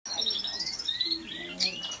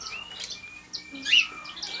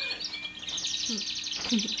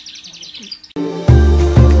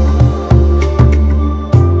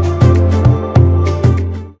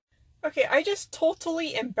Okay, I just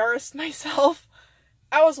totally embarrassed myself.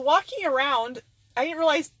 I was walking around. I didn't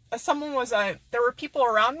realize someone was, there were people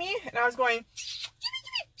around me, and I was going,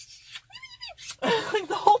 like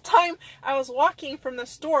the whole time I was walking from the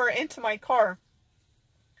store into my car.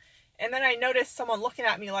 And then I noticed someone looking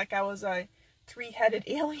at me like I was a three-headed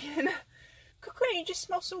alien. Coconut, you just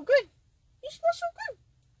smell so good. You smell so good.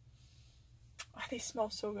 Oh, they smell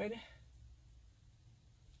so good.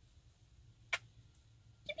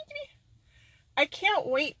 I can't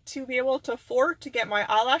wait to be able to afford to get my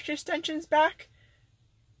eyelash extensions back.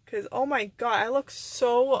 Because, oh my god, I look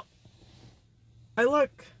so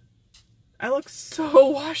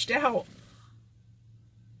washed out.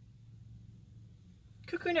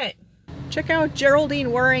 Coconut. Check out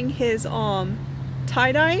Geraldine wearing his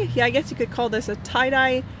tie-dye. Yeah, I guess you could call this a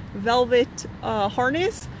tie-dye velvet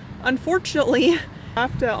harness. Unfortunately, I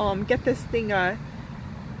have to get this thing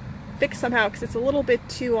fixed somehow because it's a little bit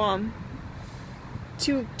too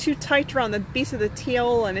tight around the base of the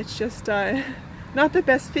tail, and it's just not the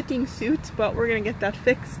best fitting suit, but we're gonna get that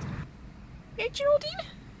fixed. Hey Geraldine?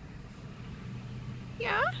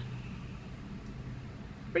 Yeah?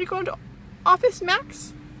 Ready to go into Office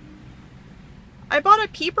Max? I bought a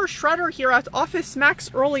paper shredder here at Office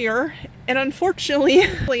Max earlier, and unfortunately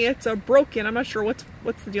it's broken. I'm not sure what's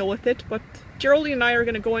the deal with it, but Geraldine and I are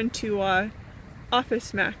gonna go into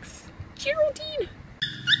Office Max. Geraldine!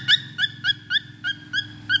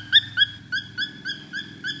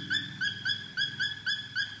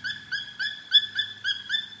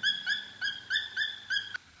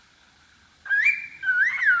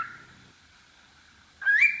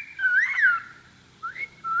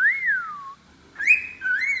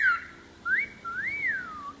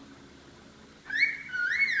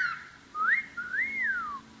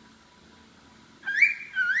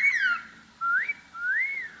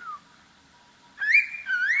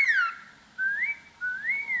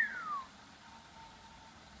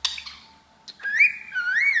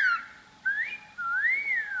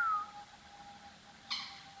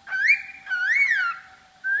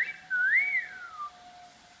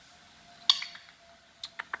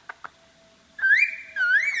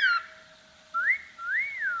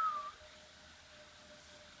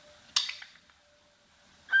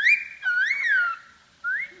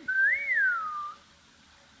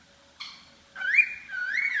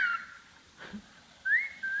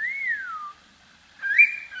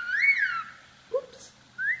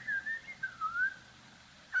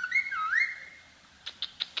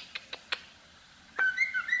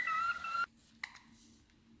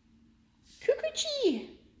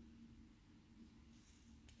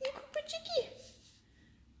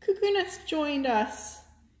 Coconut's joined us.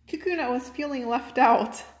 Coconut was feeling left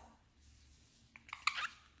out.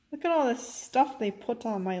 Look at all this stuff they put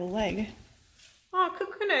on my leg. Oh,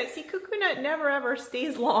 Coconut. See, Coconut never ever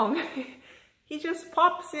stays long. He just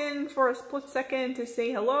pops in for a split second to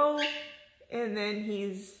say hello, and then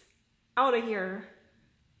he's out of here.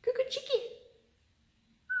 Cuckoo Chicky.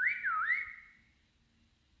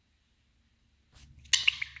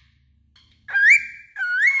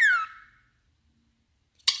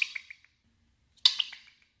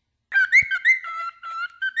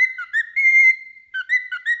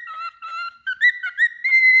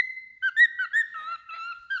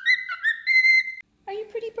 Are you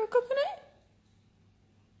pretty, bro, Coconut?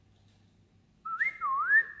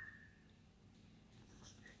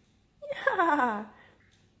 Yeah.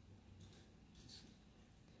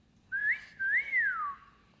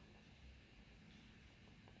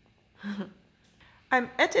 I'm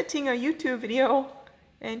editing a YouTube video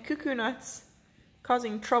and Coconut's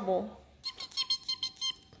causing trouble.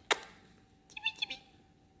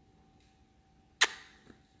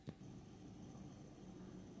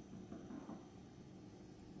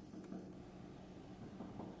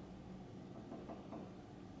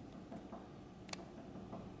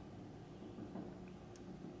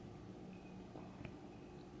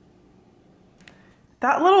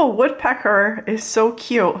 That little woodpecker is so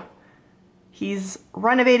cute. He's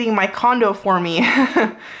renovating my condo for me.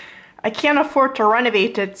 I can't afford to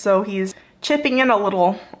renovate it, so he's chipping in a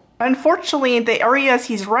little. Unfortunately, the areas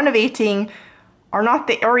he's renovating are not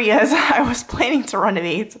the areas I was planning to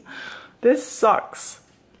renovate. This sucks.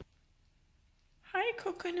 Hi,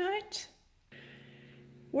 Coconut.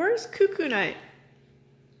 Where's Coconut?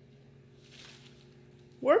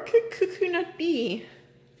 Where could Coconut be?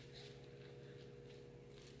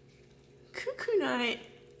 Coconut.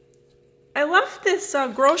 I left this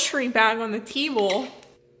grocery bag on the table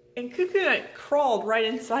and Coconut crawled right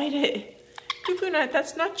inside it. Coconut,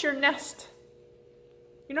 that's not your nest.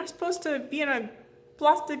 You're not supposed to be in a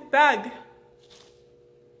plastic bag.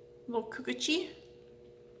 Little Cockatiel.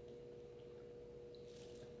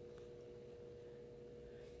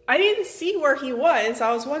 I didn't see where he was.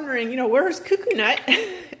 I was wondering, you know, where's Coconut?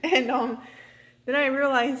 And then I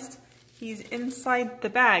realized he's inside the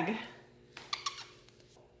bag.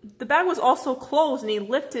 The bag was also closed and he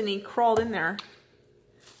lifted and he crawled in there.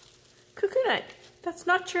 Coconut, that's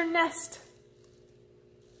not your nest.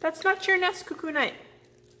 That's not your nest, Coconut.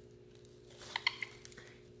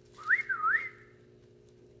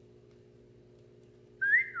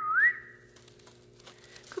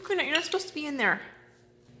 Coconut, you're not supposed to be in there.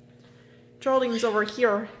 Geraldine's over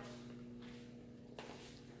here,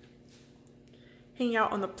 hanging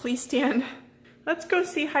out on the police stand. Let's go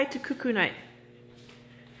say hi to Coconut.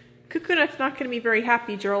 Coconut's not going to be very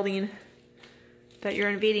happy, Geraldine, that you're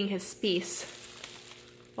invading his space.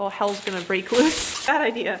 All hell's going to break loose. Bad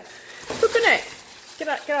idea. Coconut, get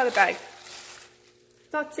out of the bag.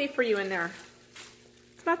 It's not safe for you in there.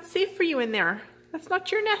 It's not safe for you in there. That's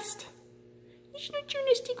not your nest. It's not your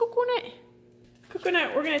nesty, Coconut.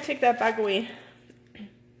 Coconut, we're going to take that bag away.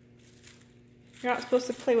 You're not supposed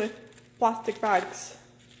to play with plastic bags.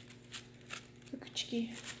 You're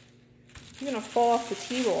going to fall off the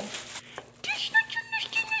table. That's not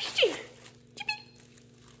your nesty.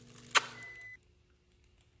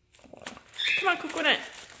 Come on, Coconut.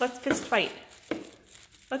 Let's fist fight.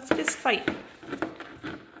 Let's fist fight.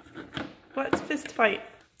 Let's fist fight.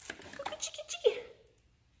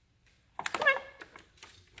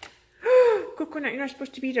 Coconut, you're not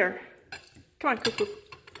supposed to be there. Come on, Cuckoo.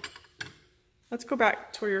 Let's go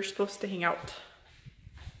back to where you're supposed to hang out.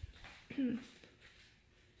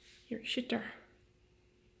 Here, sit there.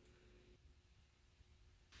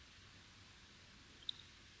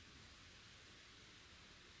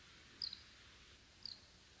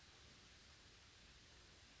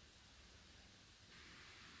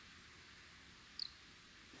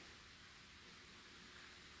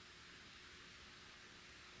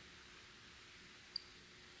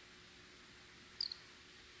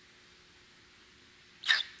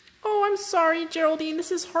 Oh, I'm sorry, Geraldine.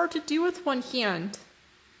 This is hard to do with one hand.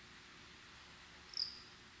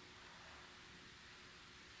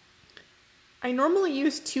 I normally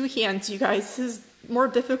use two hands, you guys. This is more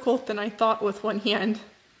difficult than I thought with one hand.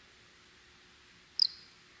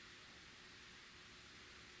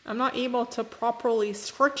 I'm not able to properly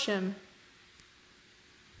search him.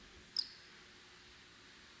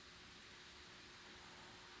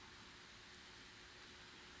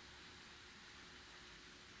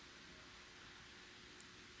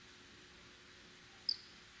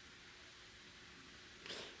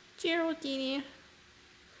 Geraldine,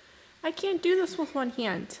 I can't do this with one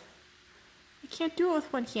hand. I can't do it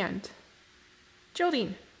with one hand.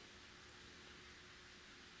 Geraldine.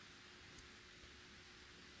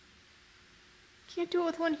 Can't do it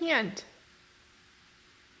with one hand.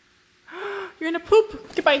 You're gonna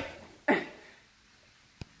poop. Goodbye.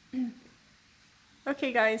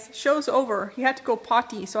 Okay guys, show's over. He had to go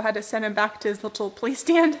potty, so I had to send him back to his little play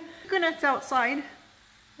stand. Coconut's outside.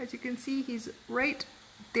 As you can see, he's right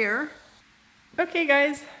there. Okay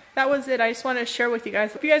guys, that was it. I just wanted to share with you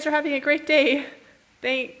guys. Hope you guys are having a great day.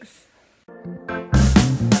 Thanks.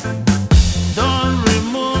 Don't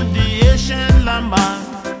remove the Asian llama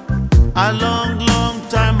a long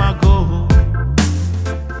time ago.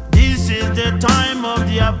 This is the time of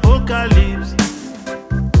the apocalypse,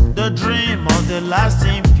 the dream of the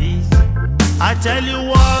lasting peace. I tell you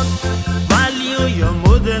what, value your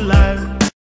modern life.